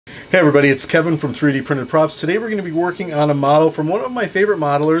Hey everybody, it's Kevin from 3D Printed Props. Today we're going to be working on a model from one of my favorite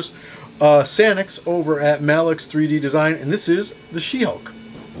modelers, Sanix, over at Malix 3D Design, and this is the She-Hulk.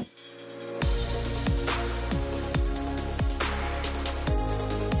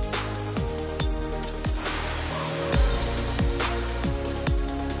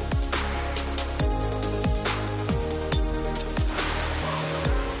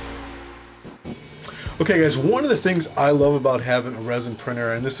 Okay guys, one of the things I love about having a resin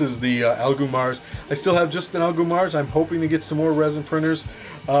printer, and this is the ELEGOO Mars. I still have just an ELEGOO Mars. I'm hoping to get some more resin printers.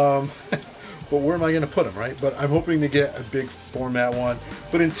 But where am I going to put them, right? But I'm hoping to get a big format one.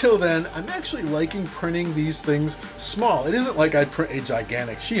 But until then, I'm actually liking printing these things small. It isn't like I'd print a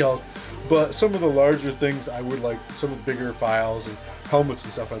gigantic She-Hulk, but some of the larger things I would like, some of the bigger files and helmets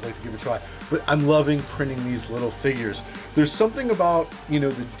and stuff I'd like to give a try. But I'm loving printing these little figures. There's something about, you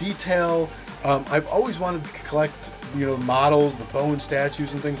know, the detail. I've always wanted to collect, you know, models, the bone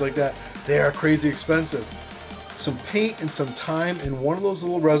statues and things like that. They are crazy expensive. Some paint and some time in one of those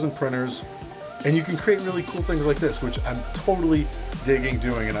little resin printers, and you can create really cool things like this, which I'm totally digging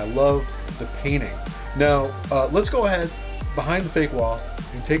doing, and I love the painting. Now, let's go ahead behind the fake wall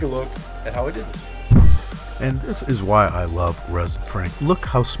and take a look at how I did this. And this is why I love resin printing. Look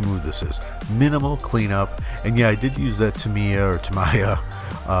how smooth this is. Minimal cleanup. And yeah, I did use that Tamiya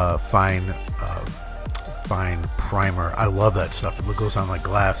fine primer. I love that stuff. It goes on like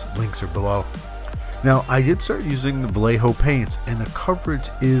glass. Links are below. Now, I did start using the Vallejo paints, and the coverage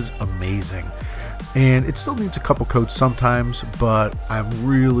is amazing. And it still needs a couple coats sometimes, but I'm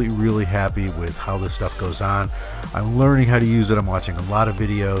really happy with how this stuff goes on. I'm learning how to use it. I'm watching a lot of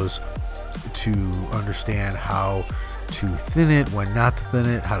videos to understand how to thin it, when not to thin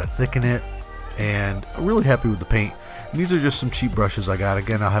it, how to thicken it, and I'm really happy with the paint. And these are just some cheap brushes I got.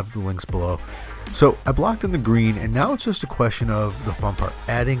 Again, I'll have the links below. So I blocked in the green, and now it's just a question of the fun part,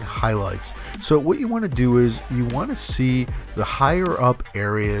 adding highlights. So what you want to do is you want to see the higher up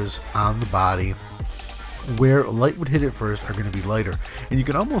areas on the body where light would hit it first are going to be lighter, and you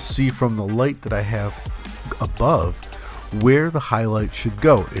can almost see from the light that I have above where the highlight should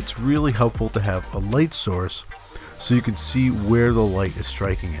go. It's really helpful to have a light source so you can see where the light is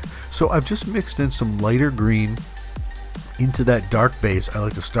striking it. So I've just mixed in some lighter green into that dark base. I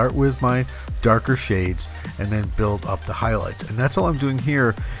like to start with my darker shades and then build up the highlights, and that's all I'm doing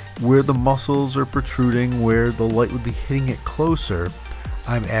here. Where the muscles are protruding, where the light would be hitting it closer,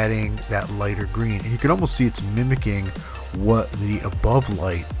 I'm adding that lighter green, and you can almost see it's mimicking what the above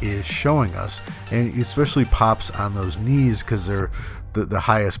light is showing us, and it especially pops on those knees because they're the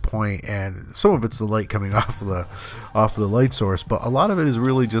highest point, and some of it's the light coming off the light source, but a lot of it is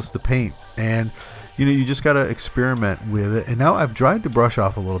really just the paint. And you know, you just got to experiment with it. And now I've dried the brush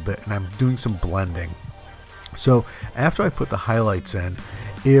off a little bit, and I'm doing some blending. So after I put the highlights in,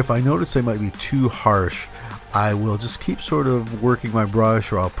 if I notice they might be too harsh, I will just keep sort of working my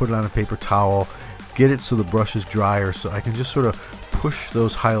brush, or I'll put it on a paper towel, get it so the brush is drier, so I can just sort of push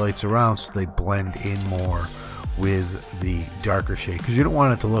those highlights around so they blend in more with the darker shade, because you don't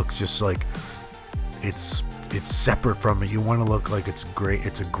want it to look just like it's separate from it. You want to look like it's a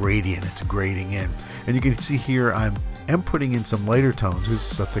gradient, it's grading in. And you can see here I am putting in some lighter tones.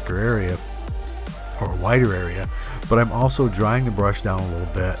 This is a thicker area or a wider area, but I'm also drying the brush down a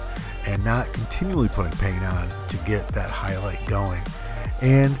little bit and not continually putting paint on to get that highlight going.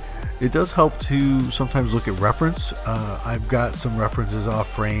 And it does help to sometimes look at reference. I've got some references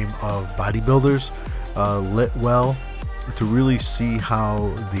off frame of bodybuilders lit well to really see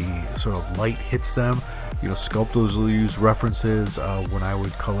how the sort of light hits them. You know, sculptors will use references. When I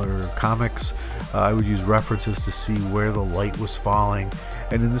would color comics, I would use references to see where the light was falling,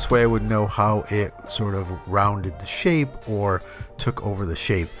 and in this way I would know how it sort of rounded the shape or took over the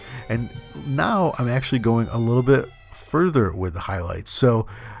shape. And now I'm actually going a little bit further with the highlights. So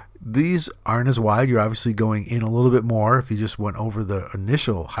these aren't as wide. You're obviously going in a little bit more. If you just went over the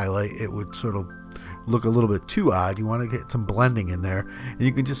initial highlight, it would sort of look a little bit too odd. You want to get some blending in there, and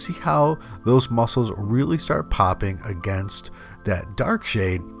you can just see how those muscles really start popping against that dark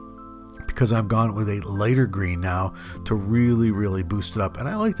shade, because I've gone with a lighter green now to really boost it up. And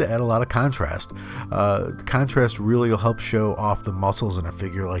I like to add a lot of contrast. The contrast really will help show off the muscles in a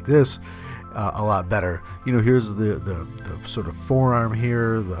figure like this a lot better. You know, here's the sort of forearm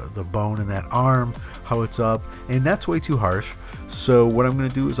here, the bone in that arm, how it's up, and that's way too harsh. So what I'm going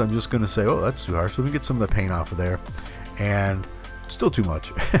to do is I'm just going to say, oh, that's too harsh. Let me get some of the paint off of there, and still too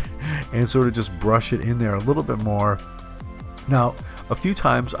much, and sort of just brush it in there a little bit more. Now, a few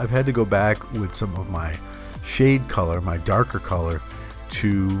times I've had to go back with some of my shade color, my darker color,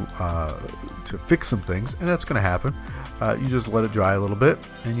 to fix some things, and that's going to happen. you just let it dry a little bit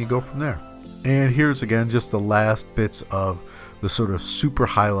and you go from there. And here's again just the last bits of the sort of super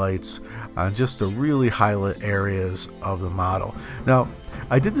highlights on just the really highlight areas of the model. Now,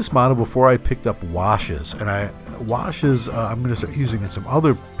 I did this model before I picked up washes, and I'm going to start using in some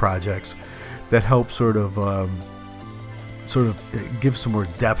other projects that help sort of give some more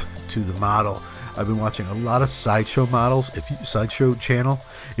depth to the model. I've been watching a lot of Sideshow models. Sideshow channel.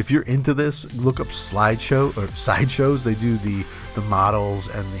 If you're into this, look up Slideshow or Sideshows. They do the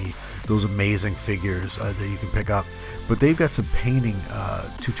models and those amazing figures that you can pick up. But they've got some painting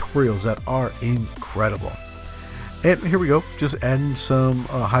tutorials that are incredible. And here we go, just adding some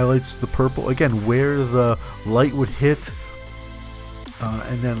highlights to the purple. Again, where the light would hit,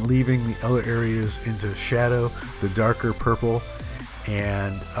 and then leaving the other areas into shadow, the darker purple.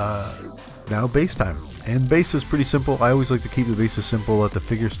 And now base time. And base is pretty simple. I always like to keep the bases simple, let the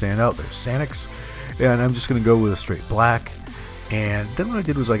figures stand out. There's Sanix, and I'm just going to go with a straight black. And then what I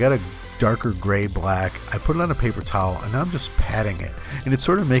did was I got a darker gray black. I put it on a paper towel, and now I'm just patting it, and it's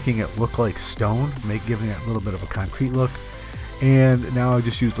sort of making it look like stone, giving it a little bit of a concrete look. And now I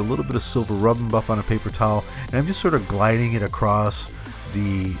just used a little bit of silver rub and buff on a paper towel, and I'm just sort of gliding it across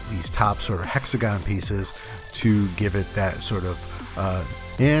these top sort of hexagon pieces to give it that sort of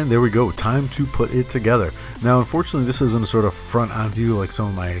and there we go, time to put it together. Now unfortunately this isn't a sort of front on view like some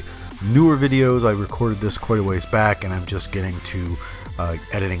of my newer videos. I recorded this quite a ways back, and I'm just getting to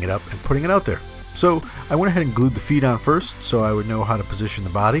editing it up and putting it out there. So I went ahead and glued the feet on first, so I would know how to position the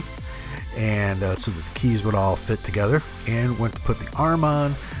body, and so that the keys would all fit together, and went to put the arm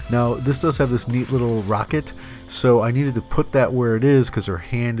on. Now this does have this neat little rocket, so I needed to put that where it is because her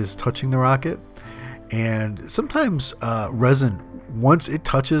hand is touching the rocket. And sometimes resin, once it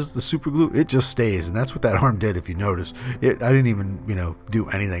touches the super glue, it just stays, and that's what that arm did. If you notice, I didn't even do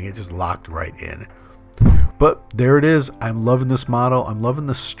anything, it just locked right in. But there it is. I'm loving this model. I'm loving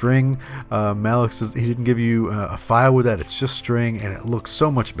the string. Malix, he didn't give you a file with that. It's just string, and it looks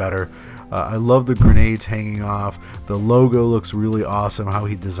so much better. I love the grenades hanging off. The logo looks really awesome, how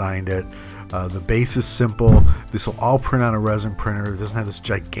he designed it. The base is simple. This will all print on a resin printer. It doesn't have this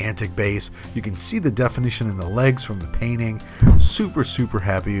gigantic base. You can see the definition in the legs from the painting. Super, super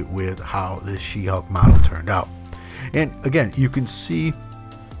happy with how this She-Hulk model turned out. And again, you can see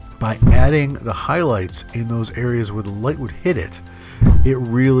by adding the highlights in those areas where the light would hit it, it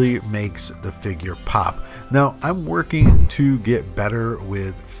really makes the figure pop. Now I'm working to get better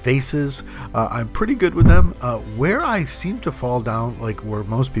with faces. I'm pretty good with them. Where I seem to fall down, like where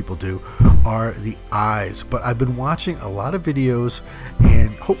most people do, are the eyes. But I've been watching a lot of videos,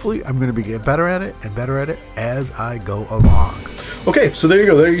 and hopefully I'm going to get better at it and better at it as I go along. Okay, so there you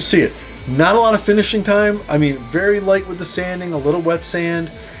go. There you see it. Not a lot of finishing time. I mean, very light with the sanding, a little wet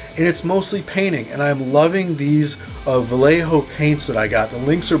sand, and it's mostly painting. And I'm loving these Vallejo paints that I got. The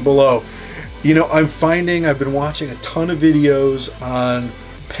links are below. I'm finding I've been watching a ton of videos on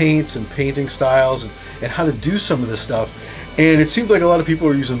paints and painting styles and how to do some of this stuff, and it seems like a lot of people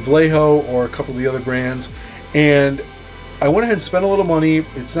are using Vallejo or a couple of the other brands, and I went ahead and spent a little money.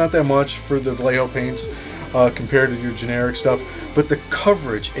 It's not that much for the Vallejo paints compared to your generic stuff, but the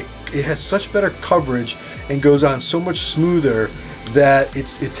coverage, it has such better coverage and goes on so much smoother that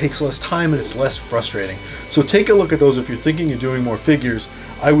it takes less time and it's less frustrating. So take a look at those if you're thinking of doing more figures.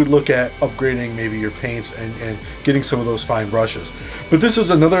 I would look at upgrading maybe your paints and getting some of those fine brushes. But this is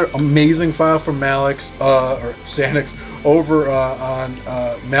another amazing file from Malix, or Sanix, over on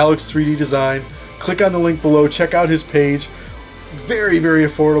Malix 3D Design. Click on the link below, check out his page. Very, very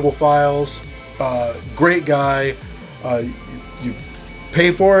affordable files. Great guy. You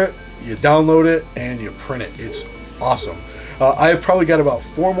pay for it, you download it, and you print it. It's awesome. I've probably got about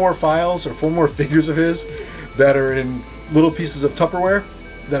 4 more files or 4 more figures of his that are in little pieces of Tupperware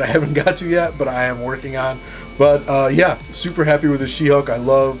that I haven't got to yet, but I am working on. But yeah, super happy with the She-Hulk. I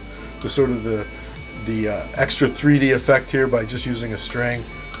love the sort of the extra 3D effect here by just using a string.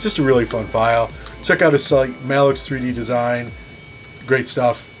 Just a really fun file. Check out his site, Malix 3D Design. Great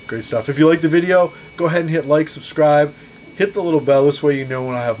stuff, great stuff. If you like the video, go ahead and hit like, subscribe, hit the little bell. This way you know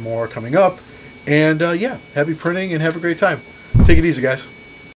when I have more coming up. And yeah, happy printing and have a great time. Take it easy, guys.